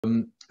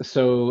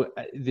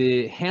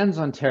The HANDDS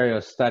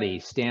Ontario study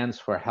stands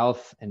for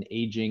Health and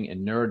Aging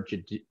and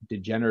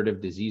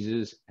Neurodegenerative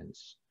Diseases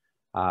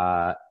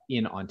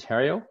in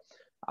Ontario.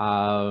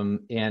 And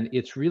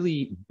it's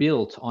really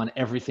built on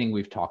everything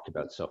we've talked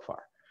about so far.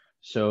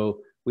 So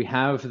we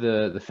have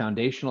the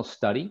foundational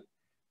study,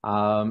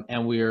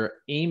 and we're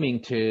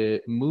aiming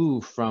to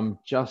move from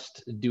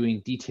just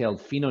doing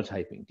detailed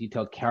phenotyping,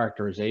 detailed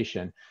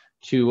characterization,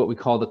 to what we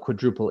call the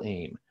quadruple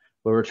aim,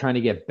 where we're trying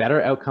to get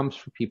better outcomes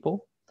for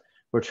people.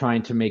 We're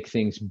trying to make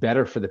things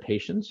better for the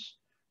patients.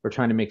 We're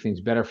trying to make things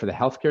better for the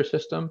healthcare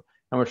system,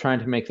 and we're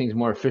trying to make things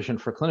more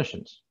efficient for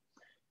clinicians.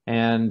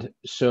 And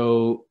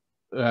so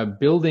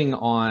building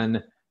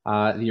on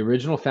the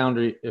original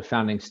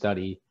founding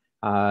study,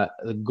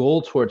 the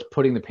goal towards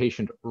putting the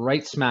patient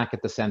right smack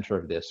at the center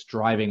of this,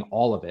 driving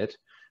all of it,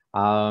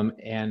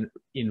 and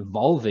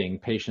involving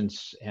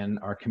patients and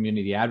our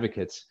community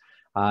advocates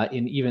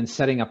in even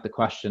setting up the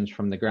questions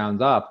from the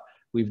ground up,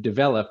 we've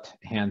developed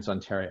HANDDS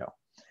Ontario.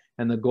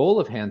 And the goal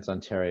of HANDDS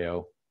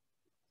Ontario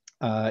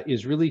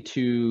is really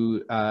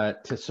to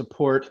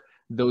support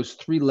those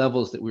three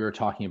levels that we were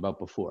talking about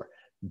before.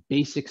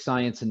 Basic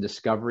science and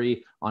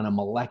discovery on a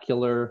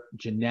molecular,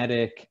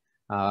 genetic,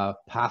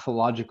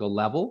 pathological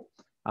level,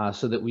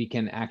 so that we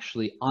can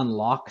actually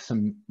unlock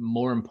some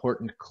more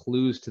important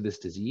clues to this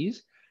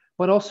disease,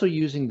 but also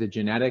using the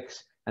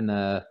genetics and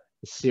the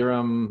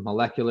serum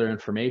molecular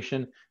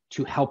information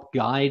to help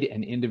guide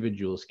an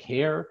individual's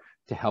care,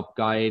 to help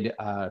guide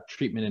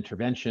treatment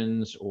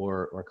interventions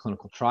or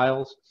clinical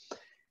trials,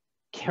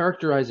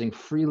 characterizing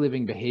free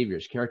living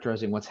behaviors,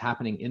 characterizing what's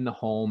happening in the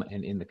home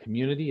and in the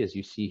community, as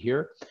you see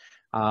here,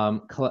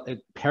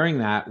 pairing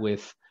that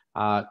with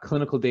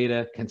clinical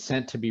data,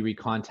 consent to be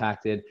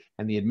recontacted,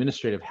 and the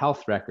administrative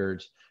health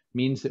records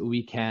means that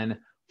we can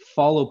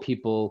follow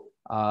people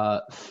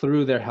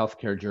through their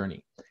healthcare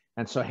journey.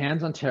 And so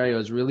HANDDS Ontario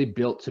is really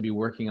built to be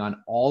working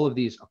on all of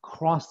these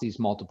across these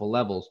multiple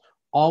levels,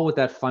 all with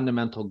that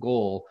fundamental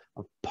goal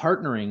of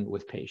partnering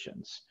with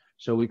patients.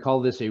 So we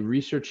call this a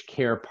research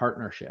care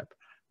partnership,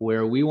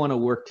 where we want to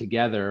work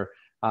together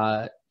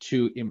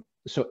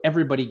so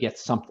everybody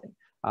gets something.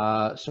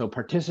 So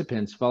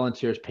participants,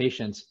 volunteers,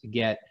 patients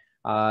get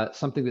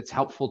something that's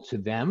helpful to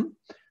them.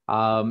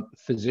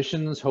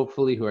 Physicians,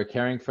 hopefully, who are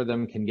caring for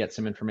them can get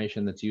some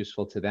information that's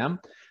useful to them.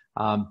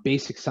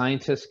 Basic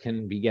scientists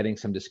can be getting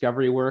some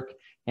discovery work,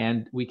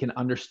 and we can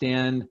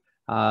understand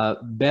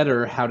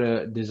better how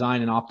to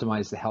design and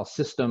optimize the health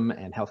system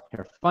and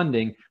healthcare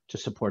funding to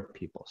support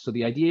people. So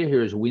the idea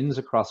here is wins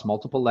across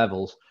multiple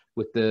levels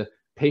with the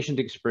patient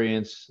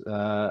experience,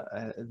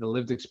 the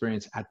lived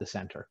experience at the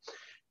center.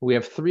 We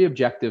have three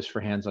objectives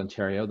for HANDDS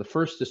Ontario. The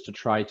first is to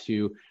try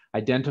to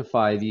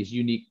identify these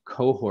unique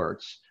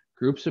cohorts,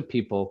 groups of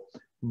people,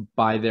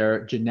 by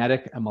their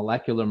genetic and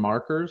molecular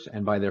markers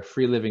and by their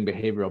free living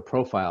behavioral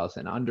profiles,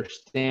 and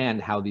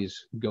understand how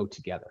these go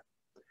together.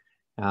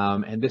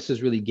 And this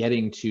is really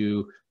getting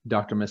to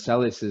Dr.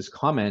 Maselis's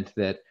comment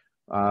that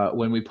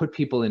when we put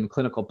people in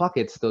clinical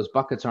buckets, those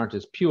buckets aren't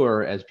as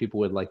pure as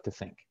people would like to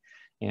think.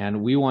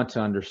 And we want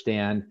to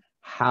understand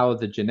how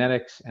the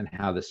genetics and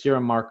how the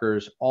serum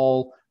markers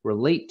all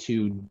relate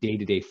to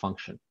day-to-day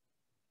function.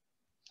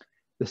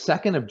 The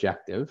second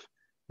objective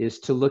is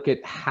to look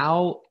at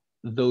how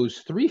those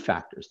three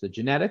factors, the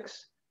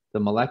genetics, the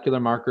molecular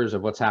markers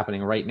of what's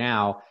happening right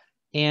now,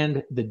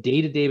 and the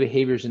day-to-day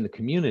behaviors in the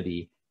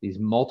community, these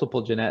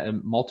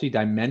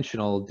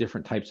multi-dimensional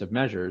different types of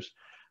measures,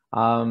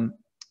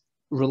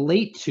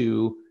 relate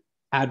to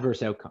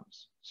adverse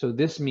outcomes. So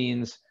this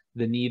means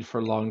the need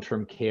for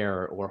long-term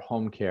care or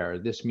home care.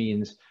 This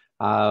means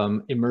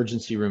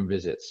emergency room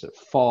visits,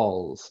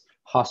 falls,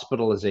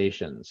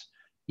 hospitalizations,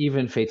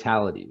 even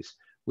fatalities.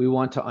 We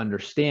want to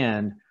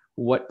understand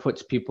what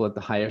puts people at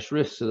the highest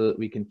risk so that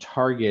we can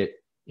target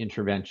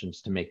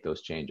interventions to make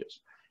those changes.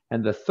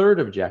 And the third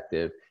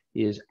objective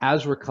is,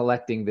 as we're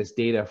collecting this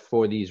data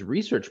for these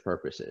research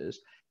purposes,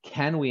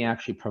 can we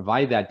actually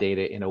provide that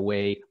data in a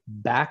way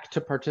back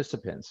to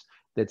participants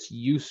that's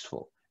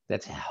useful,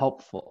 that's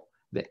helpful,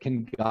 that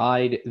can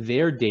guide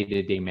their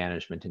day-to-day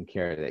management and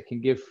care, that can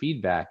give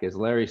feedback, as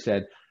Larry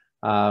said,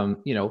 how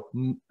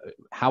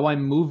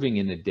I'm moving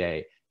in a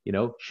day.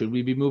 Should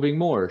we be moving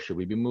more? Should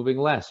we be moving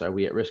less? Are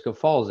we at risk of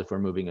falls if we're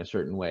moving a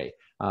certain way?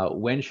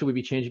 When should we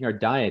be changing our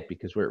diet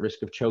because we're at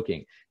risk of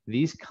choking?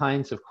 These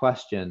kinds of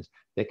questions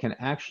that can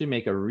actually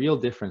make a real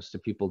difference to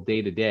people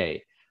day to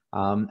day.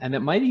 And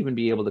that might even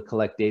be able to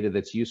collect data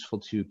that's useful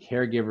to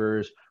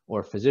caregivers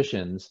or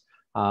physicians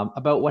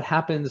about what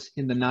happens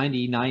in the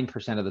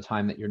 99% of the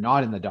time that you're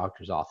not in the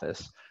doctor's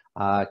office.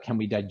 Can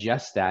we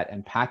digest that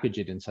and package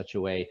it in such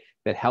a way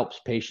that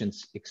helps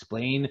patients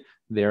explain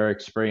their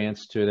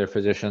experience to their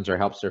physicians, or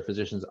helps their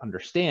physicians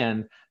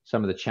understand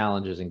some of the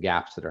challenges and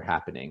gaps that are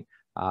happening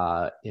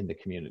in the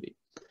community?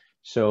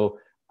 So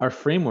our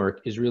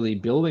framework is really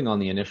building on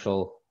the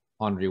initial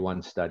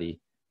ONDRI-1 study,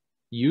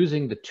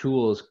 using the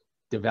tools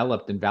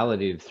developed and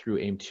validated through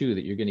AIM2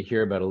 that you're going to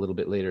hear about a little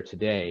bit later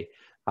today,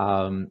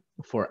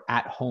 for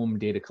at-home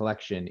data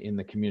collection in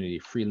the community,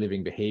 free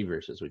living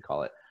behaviors, as we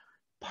call it.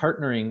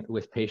 partnering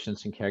with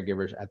patients and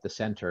caregivers at the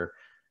center,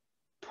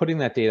 putting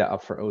that data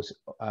up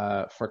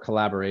for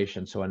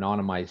collaboration, so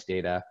anonymized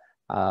data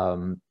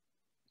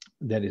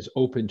that is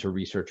open to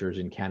researchers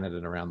in Canada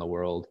and around the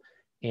world,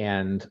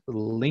 and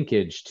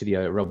linkage to the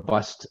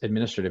robust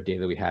administrative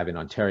data we have in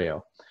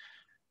Ontario.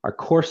 Our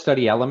core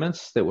study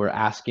elements that we're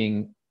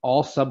asking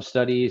all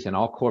sub-studies and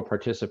all core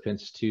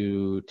participants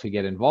to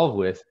get involved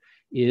with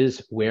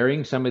is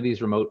wearing some of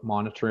these remote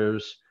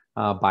monitors,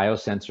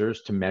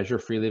 biosensors to measure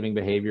free living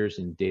behaviors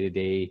in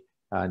day-to-day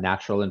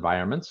natural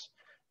environments,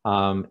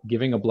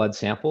 giving a blood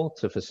sample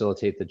to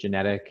facilitate the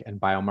genetic and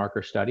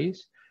biomarker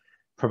studies,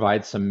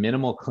 provide some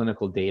minimal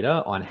clinical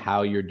data on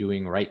how you're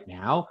doing right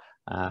now,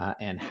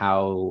 and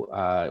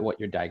how what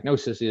your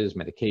diagnosis is,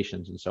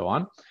 medications, and so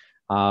on.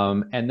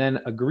 And then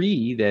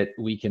agree that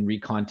we can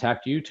recontact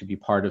you to be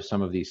part of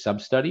some of these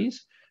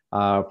sub-studies,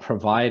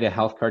 provide a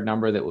health card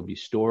number that will be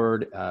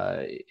stored,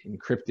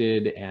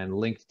 encrypted, and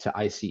linked to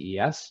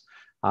ICES,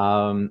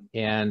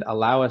 and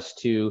allow us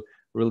to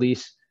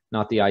release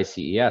not the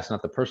ICES,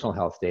 not the personal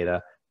health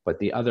data, but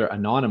the other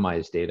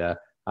anonymized data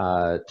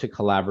to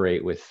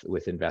collaborate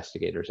with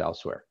investigators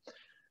elsewhere.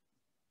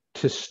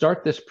 To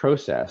start this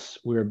process,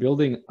 we're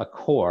building a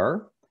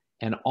core,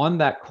 and on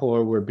that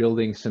core, we're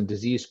building some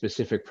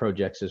disease-specific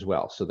projects as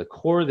well. So the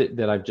core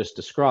that I've just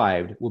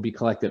described will be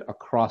collected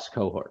across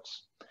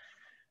cohorts.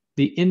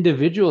 The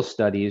individual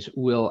studies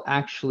will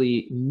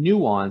actually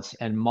nuance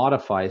and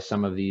modify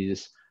some of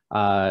these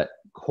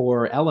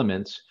core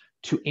elements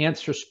to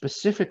answer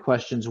specific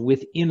questions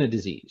within a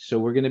disease. So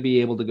we're going to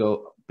be able to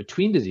go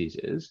between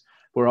diseases.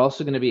 We're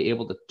also going to be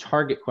able to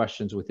target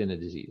questions within a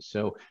disease.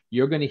 So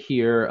you're going to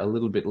hear a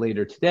little bit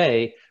later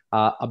today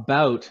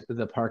about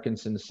the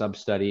Parkinson's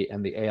sub-study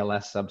and the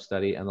ALS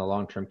sub-study and the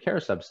long-term care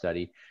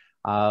sub-study,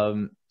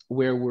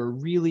 where we're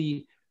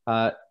really,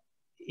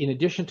 in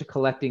addition to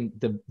collecting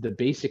the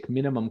basic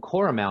minimum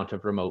core amount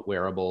of remote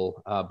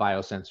wearable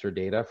biosensor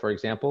data, for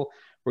example,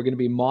 we're going to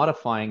be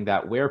modifying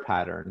that wear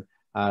pattern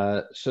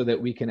so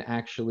that we can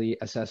actually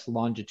assess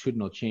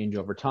longitudinal change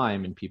over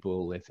time in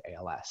people with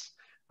ALS.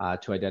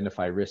 To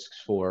identify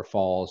risks for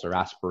falls or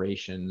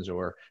aspirations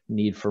or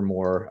need for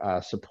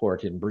more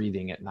support in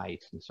breathing at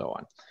night and so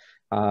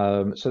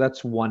on. So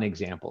that's one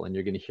example, and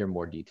you're going to hear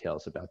more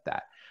details about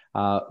that.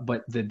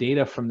 But the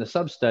data from the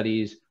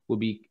sub-studies will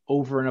be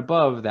over and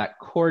above that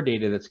core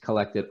data that's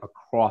collected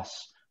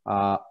across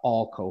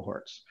all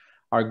cohorts.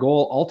 Our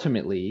goal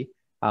ultimately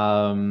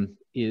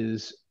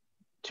is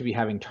to be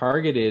having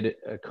targeted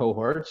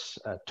cohorts,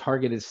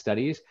 targeted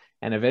studies,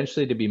 and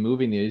eventually to be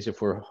moving these,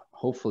 if we're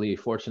hopefully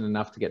fortunate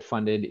enough to get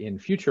funded in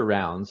future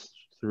rounds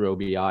through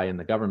OBI and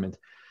the government,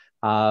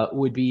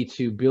 would be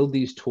to build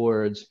these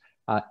towards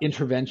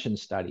intervention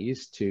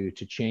studies to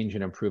change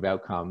and improve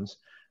outcomes.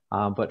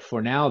 But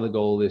for now, the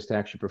goal is to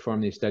actually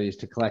perform these studies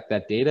to collect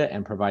that data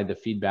and provide the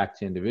feedback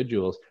to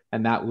individuals,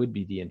 and that would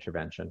be the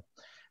intervention.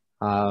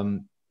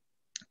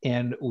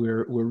 And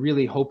we're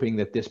really hoping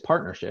that this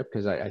partnership,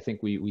 because I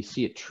think we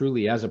see it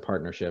truly as a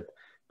partnership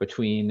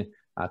between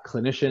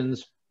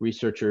clinicians,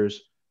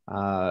 researchers,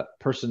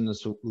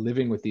 persons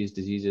living with these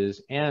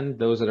diseases, and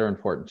those that are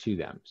important to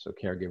them, so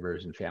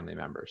caregivers and family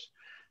members.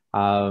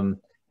 And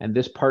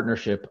this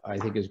partnership, I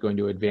think, is going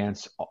to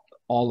advance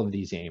all of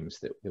these aims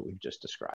that we've just described.